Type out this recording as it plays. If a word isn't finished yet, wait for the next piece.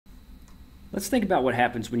Let's think about what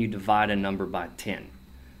happens when you divide a number by 10.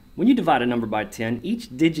 When you divide a number by 10,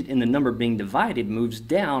 each digit in the number being divided moves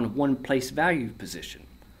down one place value position.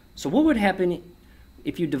 So what would happen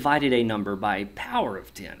if you divided a number by a power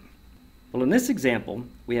of 10? Well, in this example,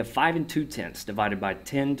 we have 5 2/10 divided by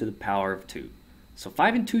 10 to the power of 2. So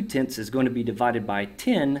 5 2/10 is going to be divided by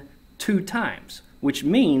 10 two times, which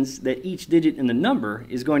means that each digit in the number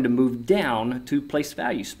is going to move down 2 place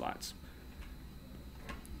value spots.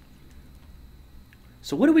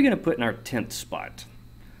 So what are we going to put in our 10th spot?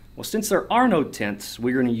 Well, since there are no tenths,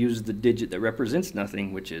 we're going to use the digit that represents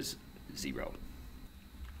nothing, which is 0.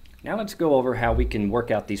 Now let's go over how we can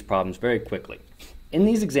work out these problems very quickly. In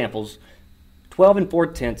these examples, 12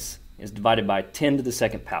 4/10 is divided by 10 to the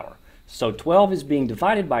second power. So 12 is being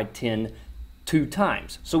divided by 10 two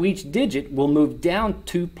times. So each digit will move down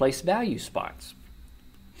 2 place value spots.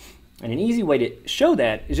 And an easy way to show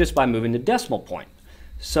that is just by moving the decimal point.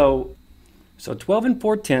 So 12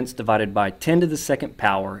 4/10 divided by 10 to the second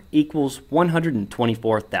power equals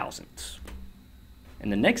 124 thousandths. In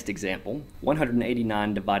the next example,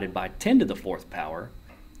 189 divided by 10 to the fourth power,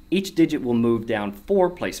 each digit will move down 4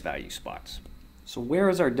 place value spots. So where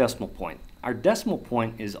is our decimal point? Our decimal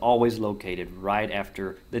point is always located right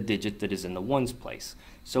after the digit that is in the ones place.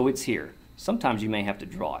 So it's here. Sometimes you may have to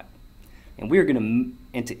draw it.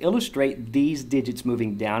 And to illustrate these digits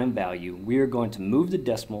moving down in value, we are going to move the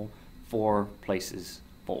decimal 4 places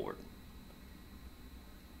forward.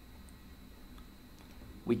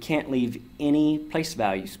 We can't leave any place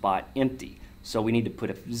value spot empty, so we need to put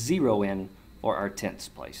a 0 in for our tenths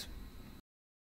place.